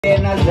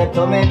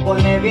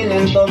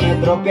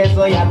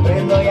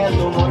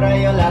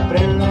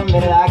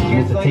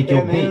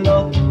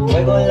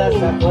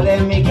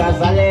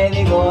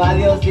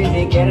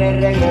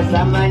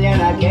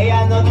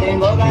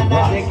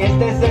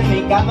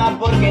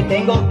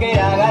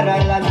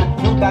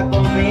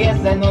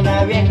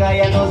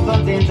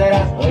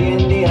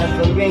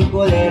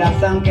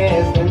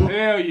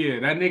Hell yeah,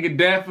 that nigga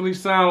definitely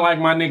sound like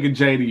my nigga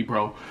JD,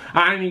 bro.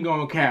 I ain't even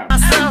gonna cap. I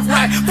sound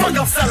right, fuck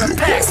I'm selling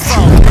packs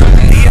from.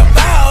 Be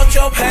about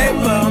your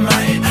paper,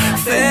 man.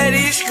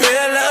 Fetty,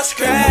 Skrilla,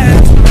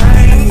 scratch,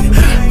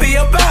 man. Be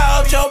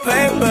about your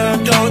paper,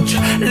 don't you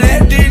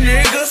let these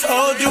niggas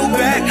hold you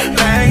back,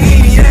 man.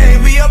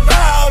 Yeah, be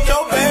about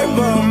your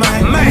paper,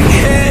 man.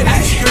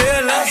 Fetty,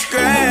 Skrilla,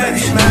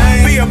 scratch,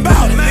 man. Be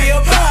about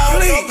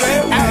your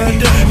paper,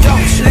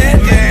 don't you let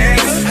these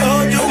niggas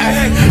hold you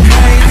back,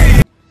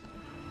 man.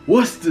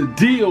 What's the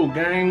deal,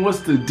 gang? What's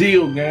the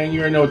deal, gang?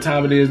 You already know what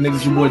time it is,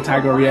 niggas. Your boy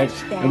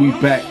TycoReacts, and we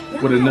back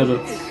with another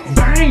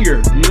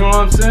banger. You know what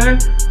I'm saying?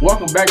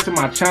 Welcome back to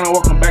my channel.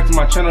 Welcome back to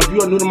my channel. If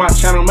you are new to my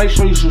channel, make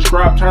sure you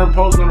subscribe, turn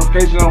post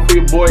notifications on for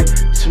your boy.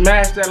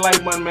 Smash that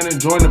like button, man,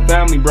 and join the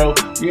family, bro.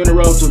 We on the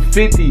road to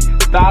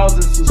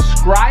 50,000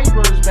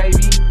 subscribers,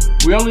 baby.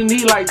 We only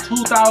need like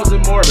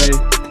 2,000 more, baby.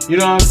 You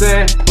know what I'm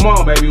saying? Come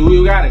on, baby.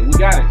 We got it. We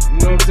got it. You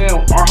know what I'm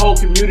saying? Our whole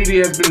community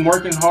has been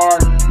working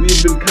hard.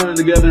 We've been coming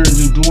together and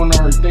just doing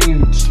our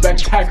thing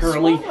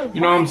spectacularly.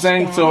 You know what I'm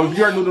saying? So if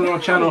you're new to our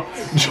channel,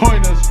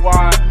 join the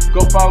squad.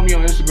 Go follow me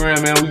on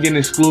Instagram, man. We getting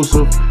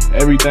exclusive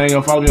everything.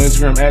 Go follow me on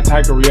Instagram at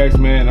TycoReacts,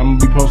 man. I'm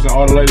gonna be posting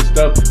all the latest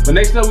stuff. But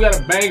next up, we got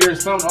a banger.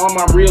 It's something all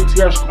my real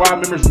TR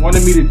squad members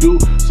wanted me to do.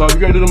 So if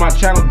you're new to my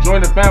channel,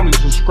 join the family.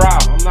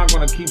 Subscribe. I'm not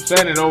gonna keep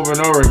saying it over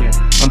and over again.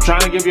 I'm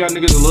trying to give y'all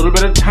niggas a little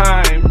bit of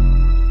time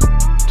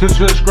to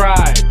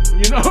subscribe,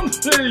 you know what I'm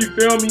saying? You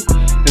feel me?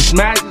 And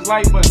smash this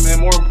like button, man.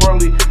 More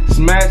importantly,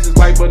 smash this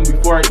like button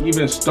before I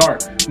even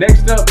start.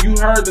 Next up, you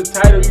heard the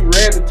title, you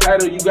read the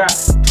title, you got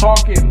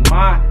Talkin'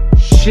 My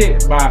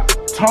Shit by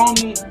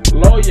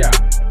Loya.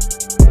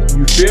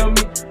 You feel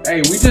me?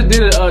 Hey, we just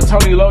did a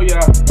Loya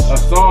a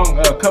song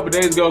a couple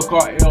days ago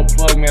called L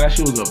Plug, man. That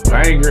shit was a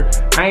banger.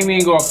 I ain't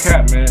even gonna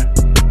cap, man.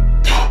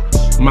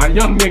 My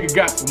young nigga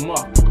got some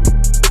motherfuckers.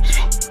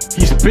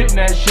 He spitting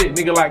that shit,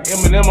 nigga, like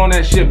Eminem on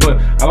that shit. But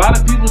a lot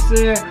of people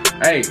saying,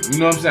 hey, you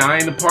know what I'm saying? I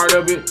ain't a part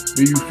of it,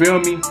 but you feel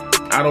me?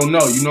 I don't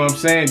know, you know what I'm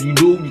saying? If you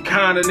do, you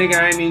kinda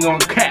nigga, I ain't even gonna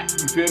cap,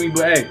 you feel me?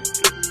 But hey,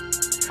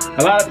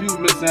 a lot of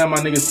people been saying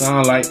my nigga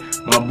sound like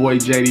my boy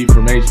JD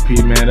from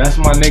HP, man. That's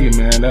my nigga,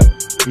 man.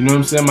 You know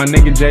what I'm saying? My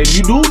nigga JD.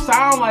 You do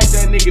sound like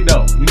that nigga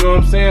though, you know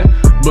what I'm saying?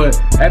 But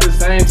at the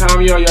same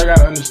time, y'all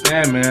gotta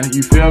understand, man.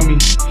 You feel me?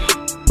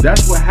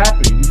 That's what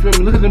happened, you feel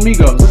me? Look at the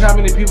Migos. Look how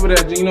many people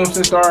that, you know what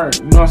I'm saying, start,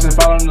 you know what I'm saying,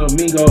 following the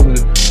Migos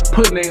and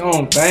putting their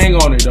own thing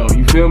on it though,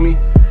 you feel me?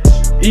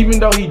 Even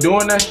though he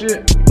doing that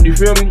shit, you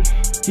feel me?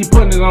 He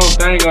putting his own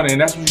thing on it,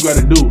 and that's what you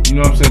gotta do,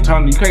 you know what I'm saying?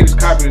 Tony, you can't just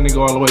copy the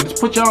nigga all the way.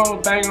 Just put your own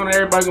thing on it,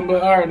 everybody gonna be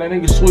like, alright, that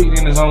nigga sweet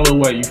in his own little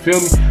way, you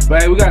feel me?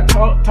 But hey, we got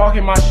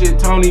Talking My Shit,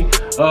 Tony,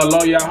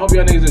 Loya. I hope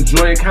y'all niggas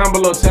enjoy it. Comment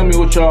below, tell me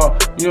what y'all,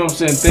 you know what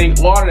I'm saying,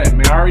 think. All of that,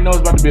 man. I already know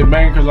it's about to be a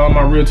banger because all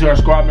my real TR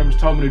squad members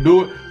told me to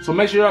do it. So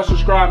make sure y'all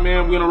subscribe,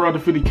 man. We're gonna roll to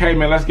 50K,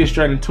 man. Let's get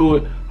straight into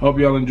it. Hope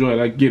y'all enjoy it.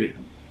 Let's get it.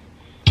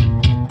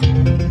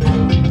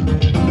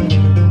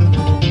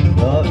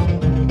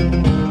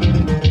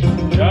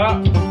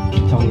 Yeah.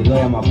 Tony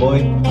Loya, my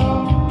boy.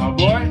 My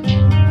boy?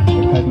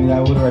 Pass me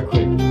that wood right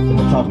quick. Let me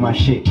talk my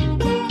shit.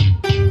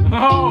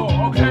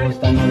 Oh, okay. Me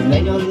gustan los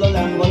leños, los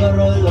langos, los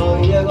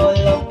rolo, y llego,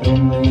 los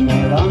prendo y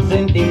me da un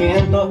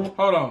sentimiento.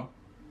 Hold on.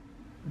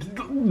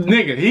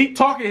 Nigga, he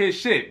talking his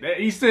shit.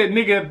 He said,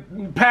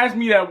 nigga, pass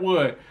me that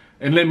wood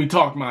and let me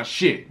talk my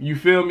shit. You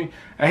feel me?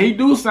 And he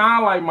do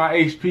sound like my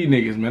HP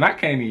niggas, man. I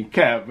can't even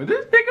cap, but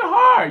this nigga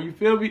hard, you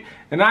feel me?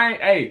 And I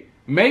ain't, hey,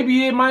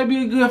 maybe it might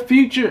be a good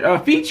feature,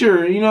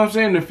 you know what I'm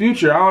saying, in the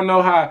future. I don't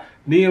know how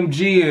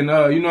DMG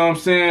and, you know what I'm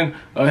saying,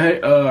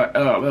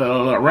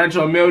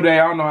 Rancho Mil Day,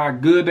 I don't know how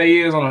good they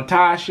is on a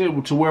tie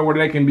shit to where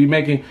they can be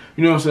making,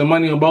 you know what I'm saying,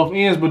 money on both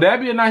ends. But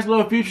that'd be a nice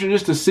little future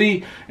just to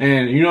see.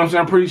 And, you know what I'm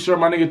saying, I'm pretty sure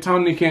my nigga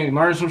Tony can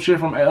learn some shit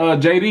from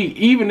JD,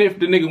 even if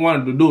the nigga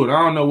wanted to do it. I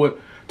don't know what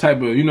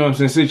type of, you know what I'm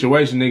saying,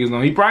 situation niggas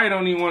know. He probably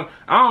don't even want,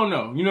 I don't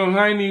know, you know what I'm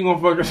saying, I ain't even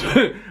gonna fuck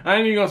I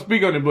ain't even gonna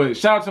speak on it, but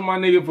shout out to my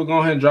nigga for going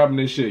ahead and dropping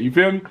this shit, you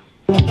feel me?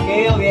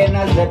 Que yo bien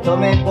acepto,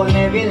 me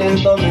pone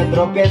violento, me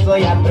tropiezo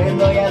y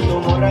aprendo, y a tu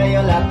morra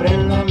yo la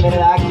prendo, en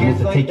verdad que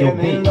soy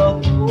tremendo.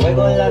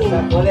 Luego la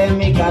saco de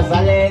mi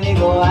casa, le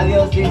digo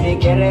adiós, y si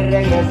quieres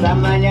regresa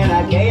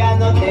mañana, que ya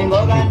no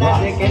tengo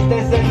ganas de que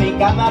estés en mi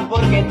cama,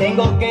 porque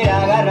tengo que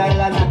agarrar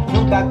lana.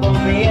 Nunca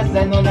confíes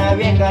en una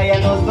vieja, ya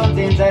no son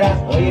sinceras,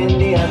 hoy en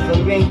día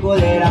soy bien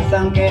culeras,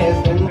 aunque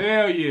estén...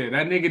 Hell yeah,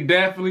 that nigga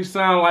definitely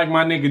sound like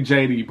my nigga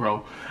JD,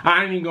 bro.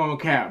 I ain't even gonna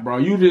cap, bro.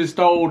 You just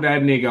stole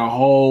that nigga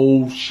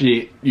whole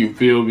shit, you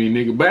feel me,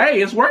 nigga? But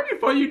hey, it's working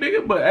for you,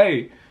 nigga. But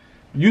hey,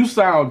 you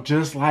sound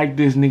just like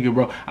this nigga,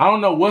 bro. I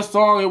don't know what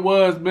song it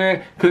was,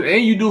 man. Cause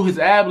and you do his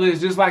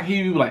ad-libs just like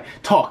he be like,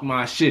 talk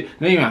my shit.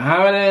 Then you like,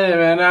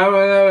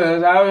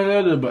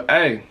 but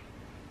hey,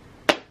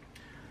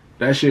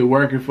 that shit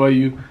working for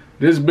you.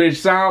 This bitch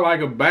sound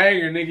like a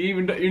banger, nigga.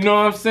 Even though, you know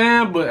what I'm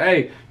saying? But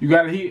hey, you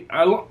gotta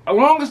as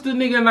long as the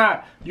nigga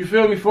not, you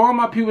feel me? For all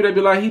my people that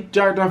be like, he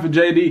jacked off of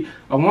JD. As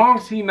long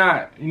as he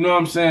not, you know what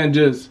I'm saying?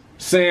 Just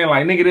saying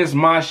like, nigga, this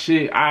my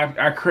shit.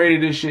 I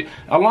created this shit.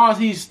 As long as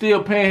he's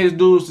still paying his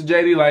dues to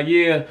JD, like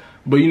yeah.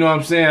 But you know what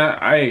I'm saying?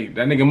 Hey,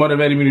 that nigga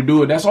motivated me to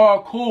do it. That's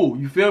all cool.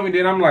 You feel me?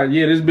 Then I'm like,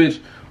 yeah, this bitch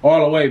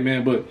all the way,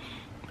 man. But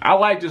I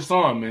like this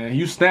song, man.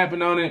 You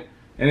snapping on it.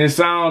 And it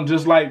sounds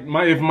just like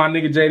if my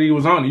nigga JD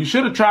was on it. You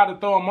should have tried to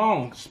throw him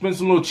on. Spend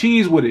some little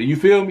cheese with it. You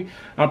feel me?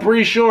 I'm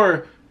pretty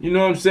sure, you know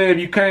what I'm saying, if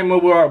you came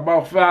up with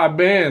about 5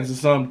 bands or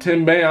something,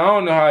 10 bands, I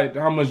don't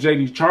know how much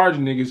JD's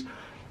charging niggas.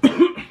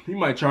 He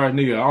might charge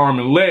nigga an arm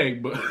and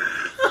leg, but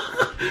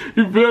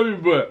you feel me?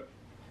 But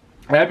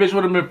that bitch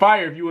would have been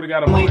fire if you would have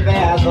got a muy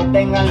feas o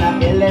tengan la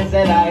piel de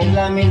seda, es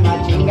la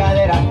misma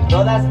chingadera.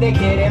 Todas te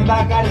quieren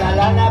bajar la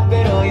lana,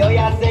 pero yo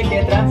ya sé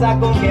que tranza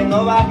con que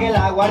no baje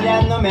la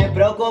guardia, no me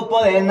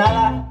preocupo de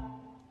nada.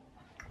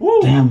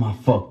 Woo. Damn, I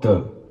fucked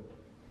up.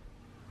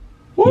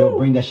 Woo. Yo,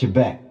 bring that shit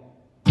back.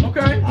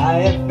 Okay.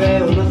 AF,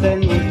 unos en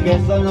mis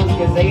pies son los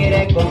que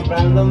seguiré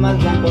comprando, más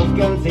blancos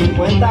que un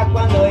 50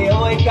 cuando yo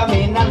voy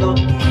caminando.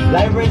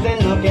 Live es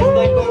en lo que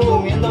estoy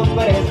consumiendo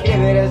para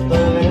escribir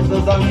estos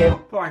versos, aunque I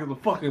feel like there's a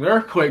fucking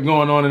earthquake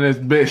going on in this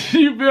bitch.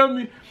 You feel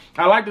me?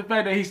 I like the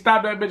fact that he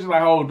stopped that bitch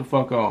like, hold the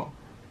fuck on.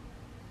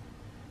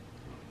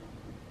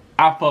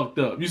 I fucked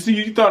up. You see,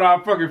 you thought I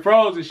fucking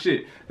froze and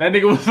shit. That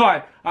nigga was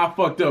like, I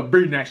fucked up,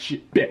 bring that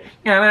shit back.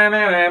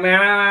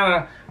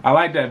 I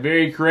like that.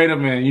 Very creative,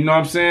 man. You know what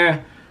I'm saying?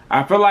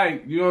 I feel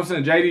like, you know what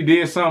I'm saying, JD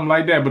did something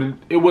like that, but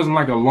it wasn't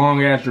like a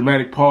long-ass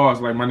dramatic pause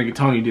like my nigga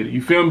Tony did it.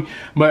 You feel me?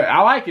 But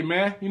I like it,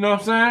 man. You know what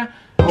I'm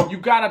saying? You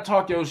gotta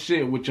talk your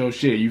shit with your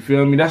shit. You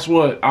feel me? That's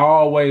what I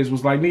always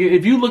was like, nigga.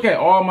 If you look at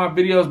all my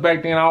videos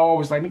back then, I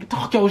always like, nigga,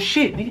 talk your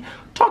shit, nigga.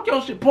 Talk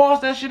your shit.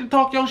 Pause that shit and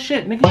talk your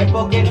shit, nigga. muy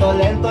poquito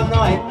lento,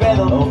 no hay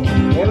pedo.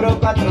 Quebro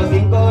 4 o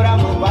 5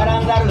 gramos para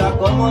andarlo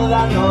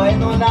acomodando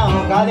en una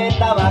hoja de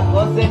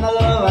tabaco. Si no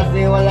lo vas a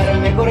igualar,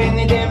 mejor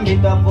ni te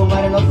invito a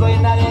fumar. No soy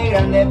nadie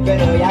grande,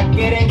 pero ya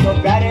quieren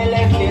copiar el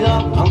estilo.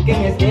 Aunque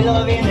mi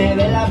estilo viene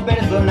de la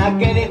persona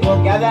que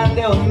dijo que hagan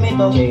de un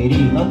mito.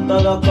 No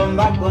todo con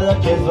bajo lo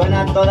que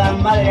suena toda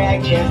madre.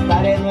 Hay que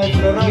estar en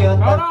nuestro rollo.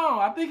 Hold on.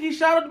 I think he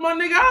shouted my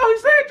nigga out. He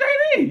said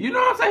JD. You know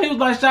what I'm saying? He was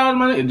like shouting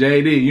my nigga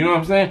JD. You know what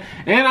I'm saying?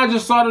 And I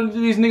just saw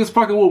these niggas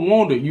fucking with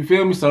Wounded. You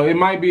feel me? So it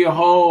might be a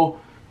whole,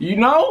 you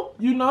know,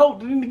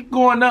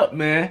 going up,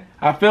 man.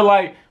 I feel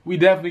like we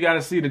definitely got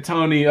to see the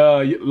Tony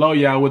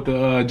Loya with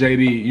the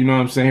JD. You know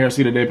what I'm saying? Here,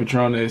 see the De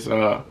Patrones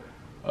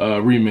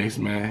remix,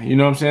 man. You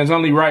know what I'm saying? It's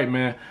only right,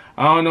 man.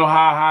 I don't know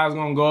how high it's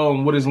gonna go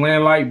and what it's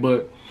land like,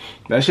 but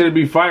that shit'll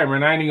be fire,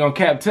 man. I ain't even gonna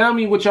cap. Tell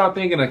me what y'all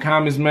think in the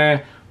comments,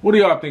 man. What do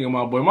y'all think of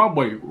my boy? My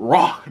boy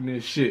rocking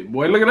this shit,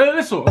 boy. Look at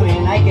this one.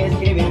 Hay que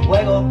escribir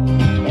fuego.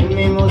 En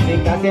mi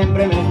música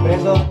siempre me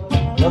expreso.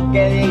 Lo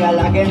que diga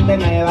la gente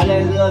me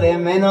vale lo de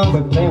menos.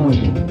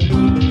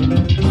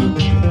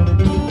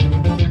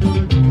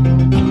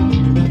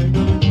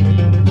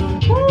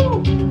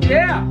 Woo.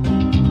 Yeah.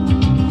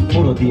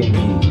 Puro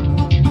TMI.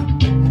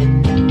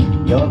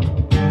 Yo.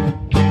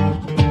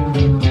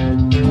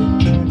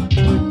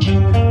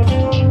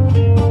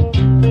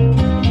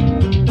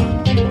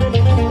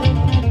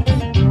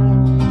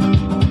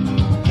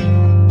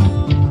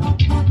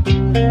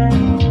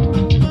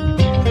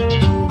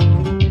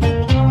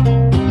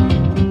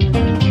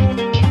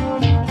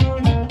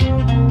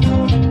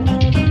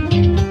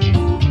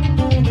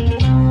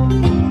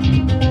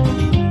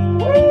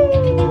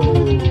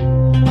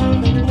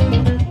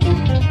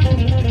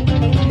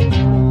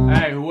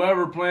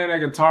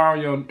 Guitar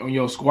on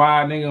your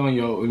squad, nigga, on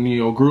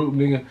your group,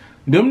 nigga.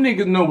 Them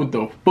niggas know what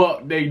the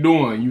fuck they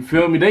doing. You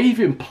feel me? They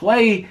even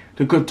play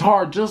the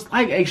guitar just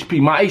like HP,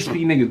 my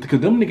HP niggas,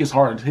 because them niggas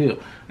hard as hell.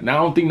 And I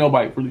don't think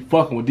nobody really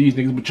fucking with these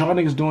niggas, but y'all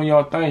niggas doing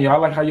y'all thing. Y'all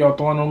like how y'all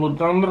throwing them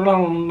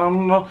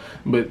little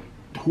but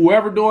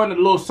whoever doing the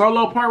little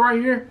solo part right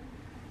here.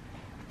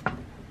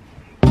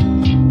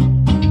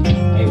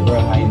 Hey bro,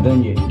 I ain't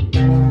done yet.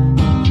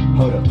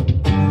 Hold up.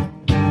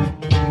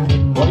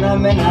 Con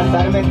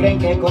amenazarme creen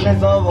que con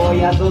eso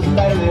voy a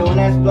asustarme.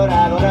 Una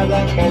exploradora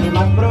blanca es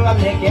más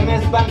probable que me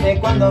espante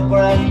cuando por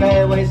la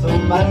calle voy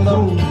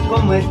zumbando.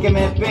 ¿Cómo es que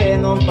me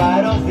piden un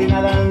paro si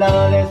nada han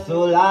dado de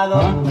su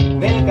lado?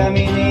 Del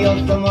camino y yo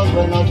somos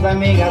buenos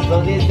amigas.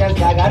 Los dices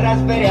que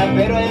agarras feria,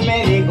 pero él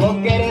me dijo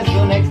que eres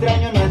un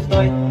extraño. No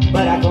estoy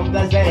para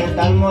complacer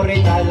estas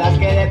morritas, las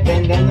que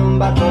dependen de un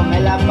vato. Me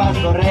la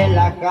paso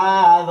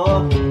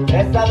relajado,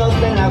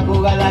 3-2 en la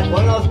jugada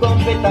con los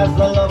compitas,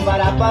 solo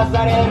para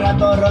pasar el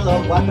rato.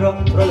 Rolo 4,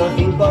 rolo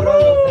 5,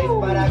 rolo 6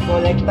 para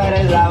colectar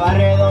en la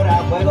barredora.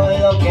 Juego de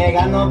lo que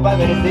gano para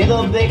ver si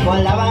duplico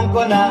en la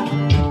bancona.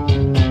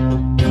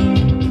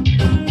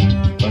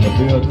 Con el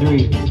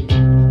 303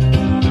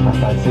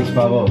 hasta el 6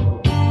 pavó.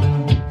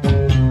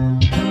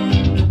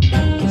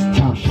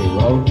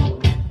 bro.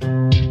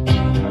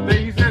 I think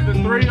he said the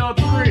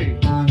 303.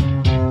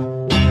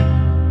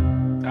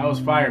 That was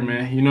fire,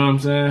 man. You know what I'm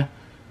saying?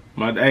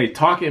 But hey,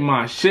 talking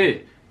my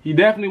shit. He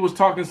definitely was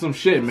talking some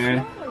shit,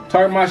 man.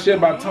 Talking my shit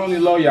about Tony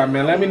Loya,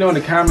 man. Let me know in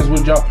the comments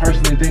what y'all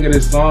personally think of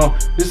this song.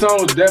 This song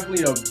was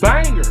definitely a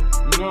banger.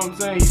 You know what I'm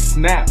saying? He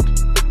snapped,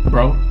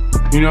 bro.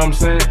 You know what I'm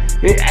saying?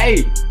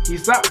 Hey, he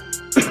sound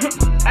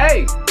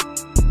hey,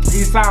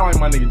 he sound like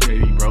my nigga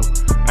JD, bro.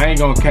 I ain't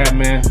gonna cap,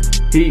 man.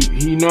 He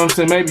you know what I'm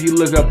saying? Maybe he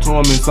look up to him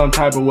in some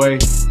type of way,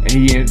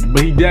 and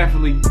but he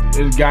definitely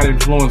got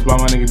influenced by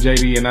my nigga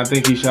JD, and I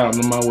think he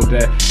shouted him out with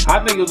that.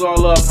 I think it was all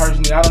love,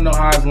 personally. I don't know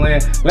how it's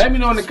land. Let me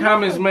know in the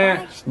comments,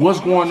 man, what's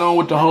going on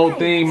with the whole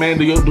thing, man.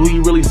 Do he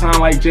really sound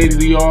like JD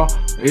to y'all?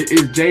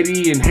 Is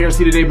JD and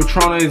Heresy Today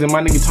Patronas and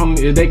my nigga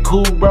Tony, is they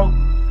cool, bro?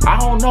 I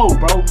don't know,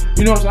 bro.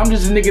 You know what I'm saying? I'm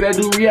just a nigga that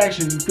do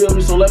reactions, you feel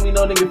me? So let me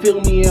know, nigga, fill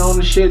me in on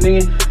the shit,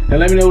 nigga, and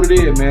let me know what it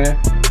is, man.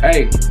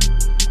 Hey,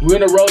 we're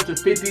in the road to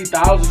 50,000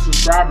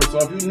 subscribers, so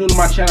if you're new to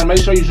my channel, make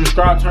sure you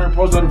subscribe, turn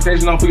post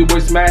notifications on for your boy,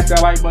 smash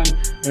that like button,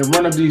 and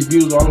run up these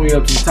views all the way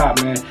up to the top,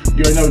 man.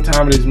 You already know what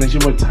time it is, man. It's your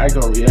boy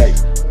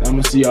TycoReacts.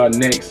 I'm gonna see y'all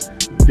next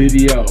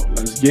video.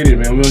 Let's get it,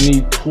 man. We only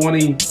need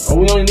 20, oh,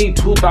 we only need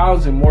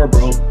 2,000 more,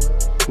 bro.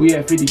 We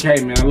at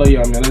 50K, man. I love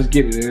y'all, man. Let's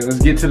get it, man. Let's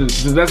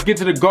get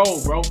to the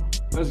goal, bro.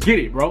 Let's get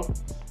it, bro.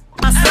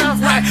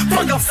 Myself right,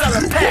 fuck I'm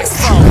selling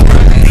packs from.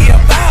 Be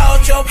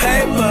about your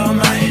paper,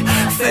 man.